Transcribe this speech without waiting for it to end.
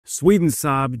Sweden's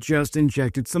Saab just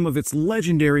injected some of its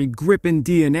legendary Gripen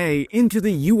DNA into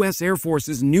the U.S. Air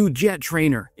Force's new jet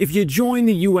trainer. If you join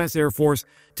the U.S. Air Force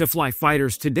to fly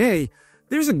fighters today,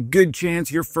 there's a good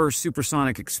chance your first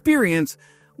supersonic experience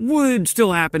would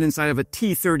still happen inside of a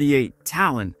T-38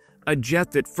 Talon, a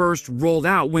jet that first rolled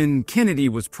out when Kennedy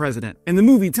was president. And the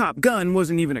movie Top Gun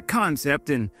wasn't even a concept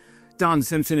in Don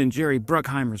Simpson and Jerry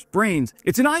Bruckheimer's brains.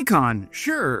 It's an icon,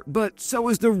 sure, but so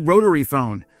is the rotary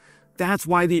phone. That's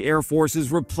why the Air Force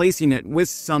is replacing it with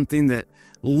something that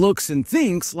looks and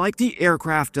thinks like the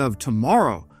aircraft of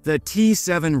tomorrow, the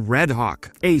T-7 Red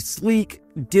Hawk, a sleek,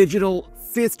 digital,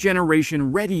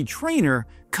 fifth-generation ready trainer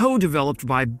co-developed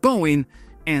by Boeing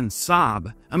and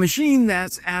Saab, a machine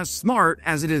that's as smart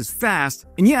as it is fast.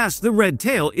 And yes, the red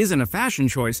tail isn't a fashion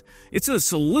choice. It's a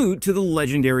salute to the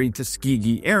legendary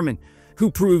Tuskegee Airmen,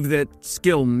 who proved that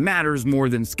skill matters more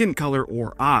than skin color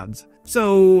or odds.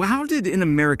 So how did an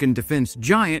American defense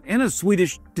giant and a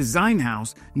Swedish design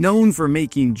house known for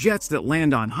making jets that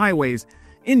land on highways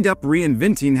end up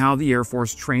reinventing how the Air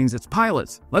Force trains its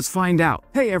pilots? Let's find out.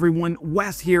 Hey everyone,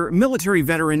 Wes here, military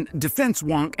veteran, defense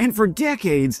wonk, and for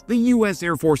decades, the U.S.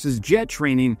 Air Force's jet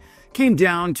training came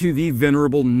down to the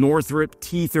venerable Northrop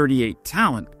T-38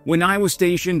 Talon. When I was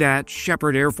stationed at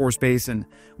Shepherd Air Force Base in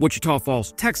Wichita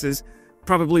Falls, Texas,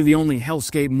 probably the only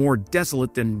hellscape more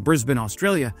desolate than Brisbane,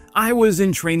 Australia, I was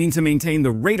in training to maintain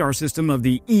the radar system of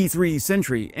the E-3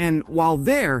 Sentry, and while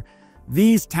there,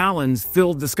 these Talons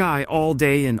filled the sky all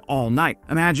day and all night.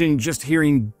 Imagine just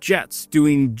hearing jets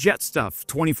doing jet stuff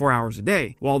 24 hours a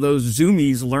day, while those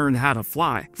zoomies learned how to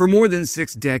fly. For more than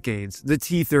 6 decades, the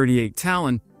T-38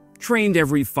 Talon trained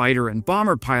every fighter and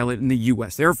bomber pilot in the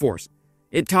U.S. Air Force.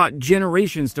 It taught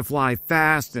generations to fly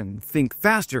fast and think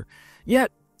faster,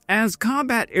 yet as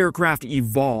combat aircraft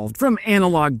evolved from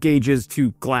analog gauges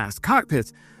to glass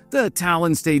cockpits, the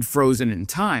Talon stayed frozen in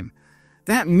time.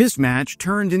 That mismatch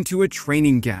turned into a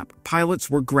training gap. Pilots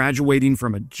were graduating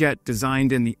from a jet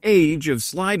designed in the age of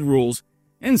slide rules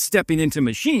and stepping into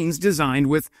machines designed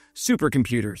with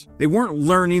supercomputers. They weren't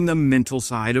learning the mental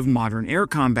side of modern air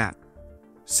combat.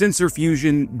 Sensor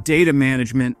fusion, data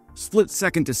management,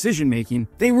 split-second decision-making,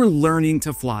 they were learning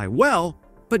to fly well,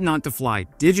 but not to fly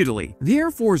digitally. The Air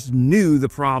Force knew the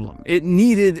problem. It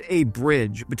needed a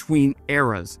bridge between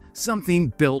eras, something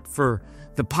built for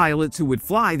the pilots who would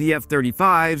fly the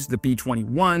F-35s, the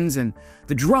B-21s, and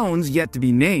the drones yet to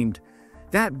be named.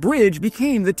 That bridge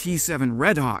became the T-7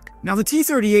 Red Hawk. Now, the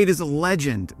T-38 is a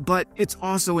legend, but it's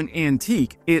also an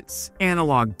antique. Its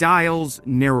analog dials,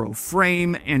 narrow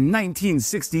frame, and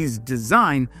 1960s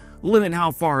design limit how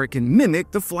far it can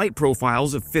mimic the flight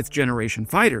profiles of fifth-generation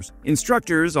fighters.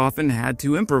 Instructors often had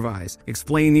to improvise,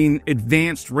 explaining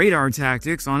advanced radar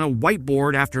tactics on a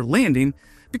whiteboard after landing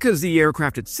because the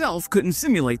aircraft itself couldn't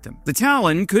simulate them. The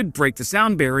Talon could break the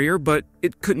sound barrier, but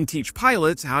it couldn't teach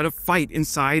pilots how to fight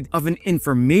inside of an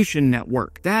information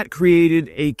network. That created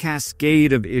a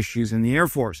cascade of issues in the Air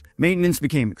Force. Maintenance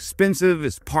became expensive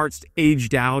as parts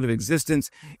aged out of existence.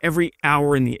 Every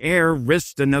hour in the air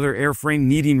risked another airframe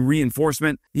needing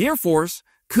reinforcement. The Air Force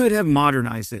could have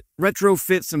modernized it,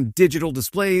 retrofit some digital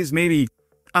displays, maybe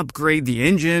upgrade the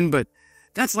engine, but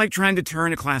that's like trying to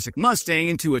turn a classic Mustang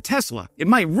into a Tesla. It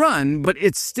might run, but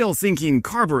it's still thinking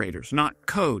carburetors, not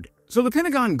code. So the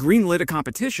Pentagon greenlit a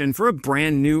competition for a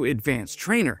brand new advanced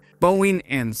trainer. Boeing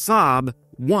and Saab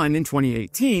won in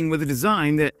 2018 with a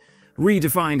design that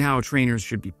redefined how trainers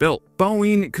should be built.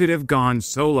 Boeing could have gone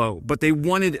solo, but they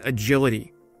wanted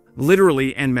agility.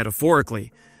 Literally and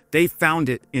metaphorically, they found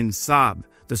it in Saab,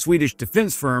 the Swedish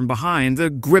defense firm behind the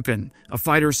Gripen, a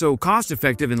fighter so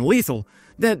cost-effective and lethal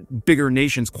that bigger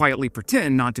nations quietly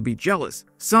pretend not to be jealous.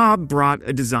 Saab brought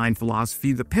a design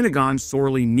philosophy the Pentagon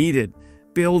sorely needed: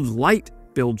 build light,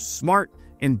 build smart,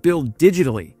 and build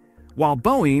digitally, while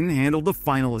Boeing handled the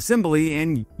final assembly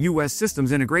and U.S.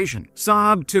 systems integration.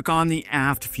 Saab took on the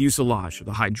aft fuselage,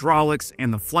 the hydraulics,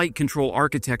 and the flight control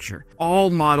architecture,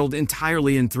 all modeled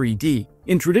entirely in 3D.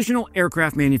 In traditional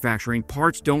aircraft manufacturing,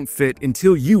 parts don't fit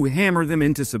until you hammer them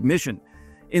into submission.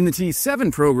 In the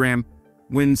T-7 program,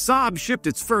 when Saab shipped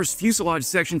its first fuselage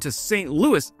section to St.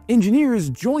 Louis, engineers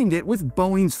joined it with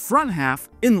Boeing's front half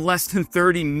in less than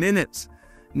 30 minutes.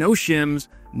 No shims,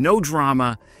 no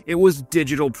drama. It was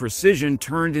digital precision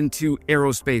turned into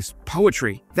aerospace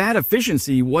poetry. That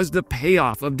efficiency was the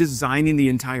payoff of designing the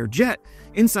entire jet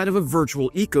inside of a virtual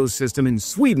ecosystem in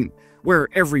Sweden, where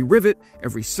every rivet,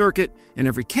 every circuit, and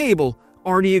every cable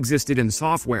already existed in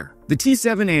software. The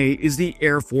T-7A is the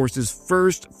Air Force's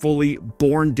first fully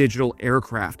born digital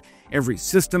aircraft. Every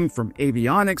system, from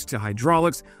avionics to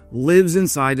hydraulics, lives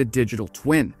inside a digital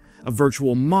twin. a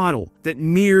virtual model that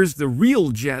mirrors the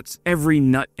real jet's every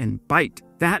nut and bite.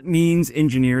 That means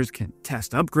engineers can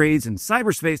test upgrades in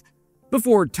cyberspace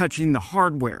before touching the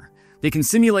hardware. They can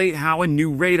simulate how a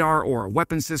new radar or a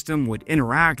weapon system would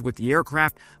interact with the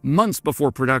aircraft months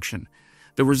before production.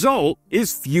 The result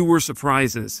is fewer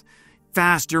surprises,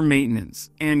 faster maintenance,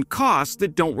 and costs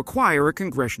that don't require a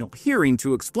congressional hearing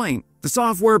to explain. The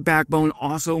software backbone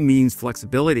also means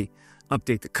flexibility.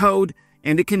 Update the code,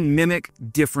 and it can mimic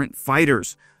different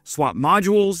fighters. Swap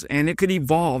modules, and it could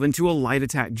evolve into a light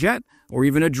attack jet or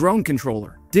even a drone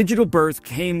controller. Digital birth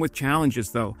came with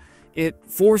challenges, though. It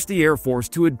forced the Air Force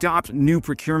to adopt new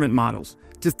procurement models,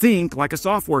 to think like a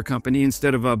software company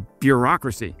instead of a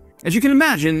bureaucracy. As you can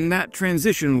imagine, that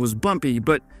transition was bumpy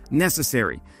but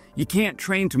necessary. You can't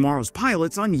train tomorrow's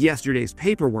pilots on yesterday's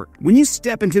paperwork. When you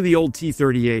step into the old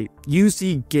T-38, you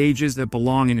see gauges that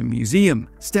belong in a museum.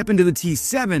 Step into the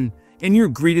T-7, and you're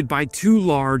greeted by two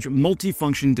large,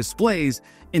 multifunction displays,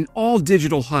 an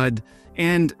all-digital HUD,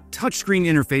 and touchscreen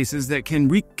interfaces that can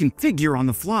reconfigure on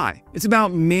the fly. It's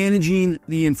about managing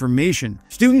the information.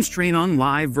 Students train on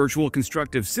live virtual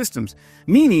constructive systems,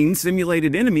 meaning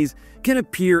simulated enemies can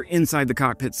appear inside the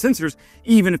cockpit sensors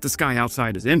even if the sky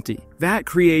outside is empty. That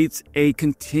creates a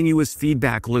continuous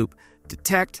feedback loop.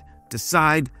 Detect,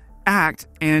 decide, act,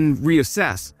 and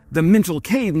reassess, the mental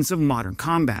cadence of modern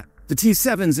combat. The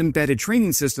T-7's embedded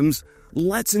training systems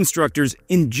lets instructors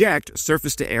inject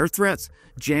surface-to-air threats,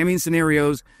 jamming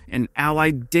scenarios, and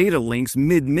allied data links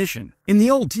mid-mission. In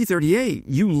the old T-38,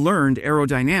 you learned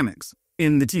aerodynamics.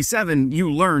 In the T-7,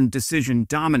 you learned decision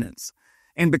dominance.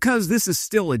 And because this is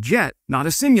still a jet, not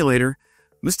a simulator,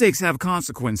 mistakes have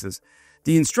consequences.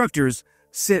 The instructors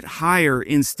sit higher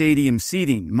in stadium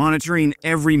seating, monitoring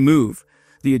every move.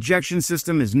 The ejection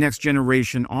system is next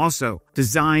generation also,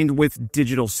 designed with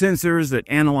digital sensors that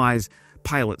analyze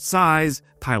pilot size,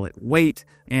 pilot weight,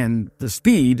 and the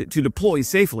speed to deploy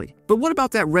safely. But what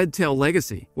about that red tail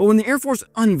legacy? Well, when the Air Force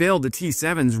unveiled the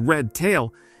T-7's red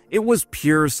tail, it was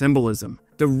pure symbolism.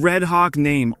 The Red Hawk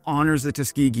name honors the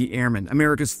Tuskegee Airmen,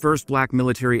 America's first black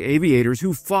military aviators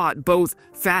who fought both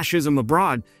fascism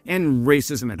abroad and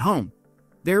racism at home.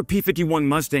 Their P-51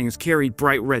 Mustangs carried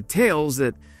bright red tails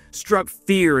that struck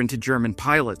fear into German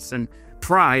pilots and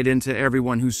pride into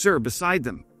everyone who served beside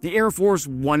them. The Air Force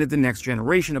wanted the next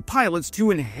generation of pilots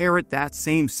to inherit that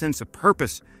same sense of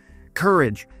purpose,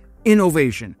 courage,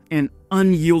 innovation, and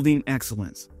unyielding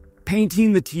excellence.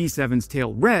 Painting the T-7's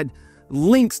tail red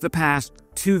links the past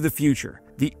to the future,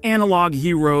 the analog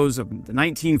heroes of the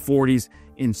 1940s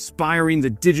inspiring the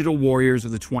digital warriors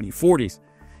of the 2040s.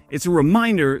 It's a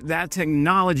reminder that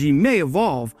technology may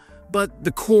evolve, but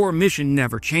the core mission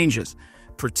never changes.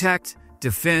 Protect,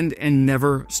 defend, and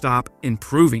never stop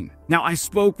improving. Now, I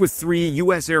spoke with 3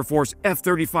 U.S. Air Force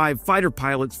F-35 fighter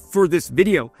pilots for this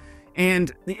video,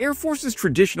 and the Air Force's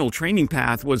traditional training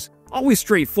path was always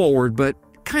straightforward, but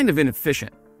kind of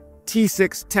inefficient.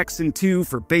 T-6 Texan II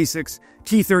for basics,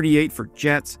 T-38 for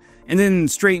jets, and then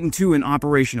straight into an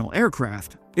operational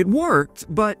aircraft. It worked,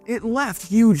 but it left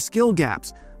huge skill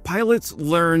gaps. Pilots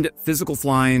learned physical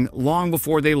flying long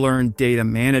before they learned data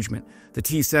management. The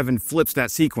T-7 flips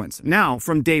that sequence. Now,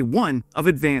 from day one of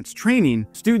advanced training,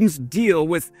 students deal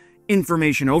with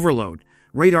information overload,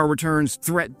 radar returns,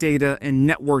 threat data, and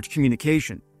networked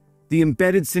communication. The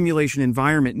embedded simulation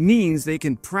environment means they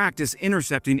can practice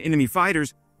intercepting enemy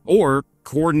fighters or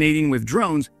coordinating with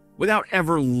drones without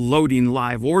ever loading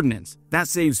live ordnance. That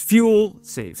saves fuel,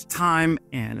 saves time,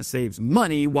 and it saves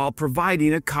money while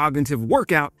providing a cognitive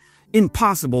workout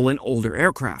impossible in older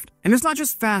aircraft. And it's not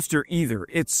just faster either,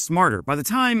 it's smarter. By the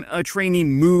time a trainee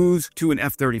moves to an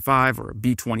F-35 or a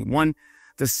B-21,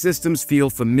 the systems feel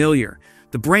familiar.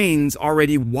 The brain's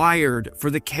already wired for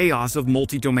the chaos of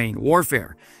multi-domain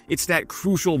warfare. It's that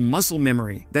crucial muscle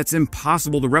memory that's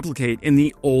impossible to replicate in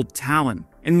the old Talon.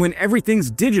 And when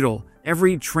everything's digital,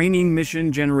 every training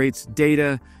mission generates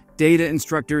data. Data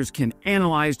instructors can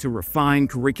analyze to refine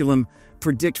curriculum,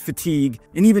 predict fatigue,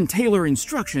 and even tailor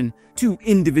instruction to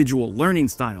individual learning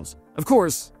styles. Of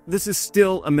course, this is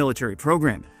still a military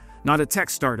program, not a tech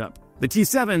startup. The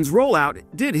T-7's rollout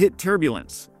did hit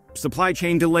turbulence. Supply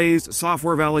chain delays,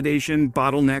 software validation,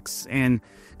 bottlenecks, and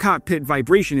cockpit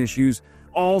vibration issues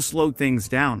all slowed things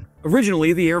down.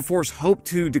 Originally, the Air Force hoped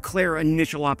to declare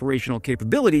initial operational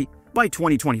capability by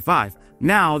 2025.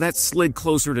 Now, that's slid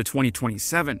closer to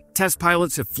 2027. Test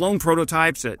pilots have flown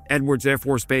prototypes at Edwards Air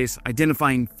Force Base,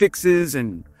 identifying fixes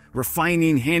and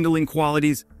refining handling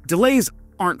qualities. Delays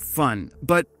aren't fun,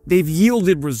 but they've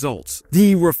yielded results.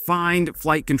 The refined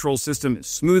flight control system is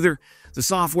smoother, the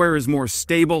software is more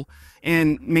stable,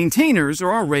 and maintainers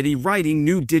are already writing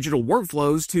new digital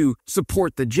workflows to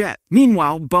support the jet.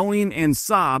 Meanwhile, Boeing and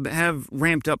Saab have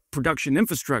ramped up production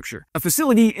infrastructure. A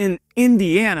facility in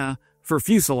Indiana for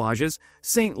fuselages,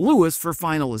 St. Louis for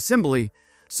final assembly.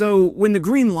 So when the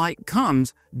green light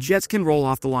comes, jets can roll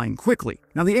off the line quickly.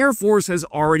 Now, the Air Force has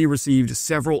already received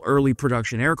several early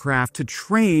production aircraft to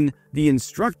train the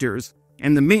instructors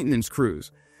and the maintenance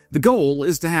crews. The goal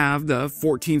is to have the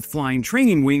 14th Flying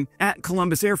Training Wing at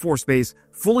Columbus Air Force Base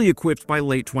fully equipped by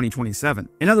late 2027.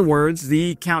 In other words,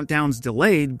 the countdown's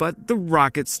delayed, but the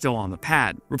rocket's still on the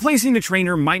pad. Replacing a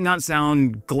trainer might not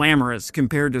sound glamorous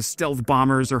compared to stealth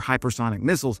bombers or hypersonic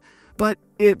missiles, but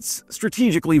it's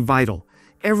strategically vital.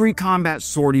 Every combat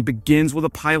sortie begins with a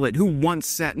pilot who once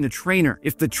sat in a trainer.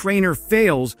 If the trainer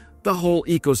fails, the whole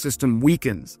ecosystem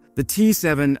weakens. The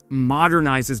T-7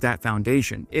 modernizes that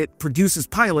foundation. It produces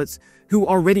pilots who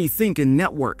already think in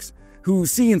networks, who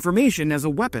see information as a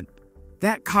weapon.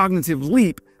 That cognitive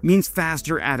leap means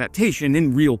faster adaptation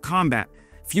in real combat,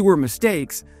 fewer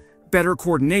mistakes, better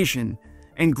coordination,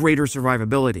 and greater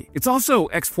survivability. It's also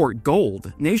export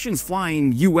gold. Nations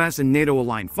flying US and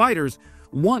NATO-aligned fighters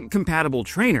want compatible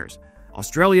trainers.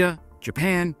 Australia,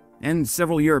 Japan, and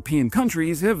several European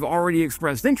countries have already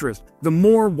expressed interest. The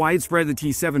more widespread the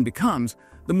T-7 becomes,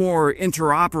 the more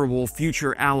interoperable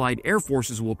future allied air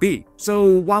forces will be.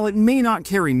 So while it may not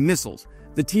carry missiles,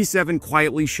 the T-7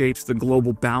 quietly shapes the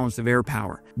global balance of air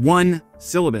power, one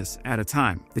syllabus at a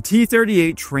time. The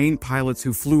T-38 trained pilots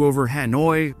who flew over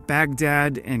Hanoi,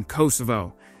 Baghdad, and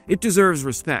Kosovo. It deserves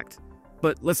respect.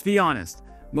 But let's be honest,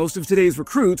 most of today's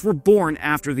recruits were born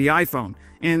after the iPhone,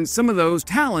 and some of those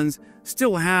Talons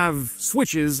still have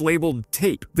switches labeled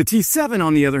tape. The T-7,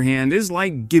 on the other hand, is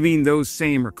like giving those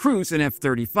same recruits an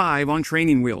F-35 on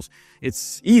training wheels.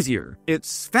 It's easier,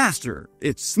 it's faster,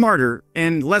 it's smarter,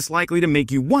 and less likely to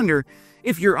make you wonder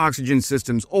if your oxygen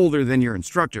system's older than your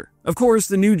instructor. Of course,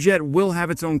 the new jet will have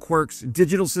its own quirks,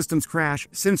 digital systems crash,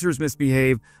 sensors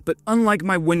misbehave, but unlike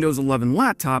my Windows 11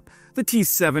 laptop, the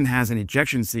T-7 has an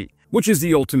ejection seat, which is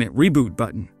the ultimate reboot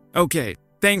button. Okay,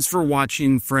 thanks for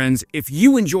watching, friends. If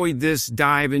you enjoyed this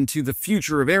dive into the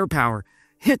future of air power,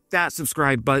 hit that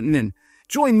subscribe button and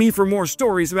join me for more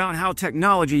stories about how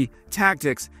technology,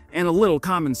 tactics, and a little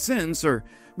common sense are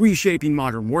reshaping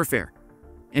modern warfare.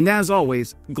 And as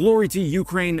always, glory to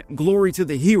Ukraine, glory to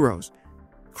the heroes.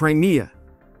 Crimea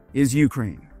is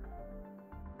Ukraine.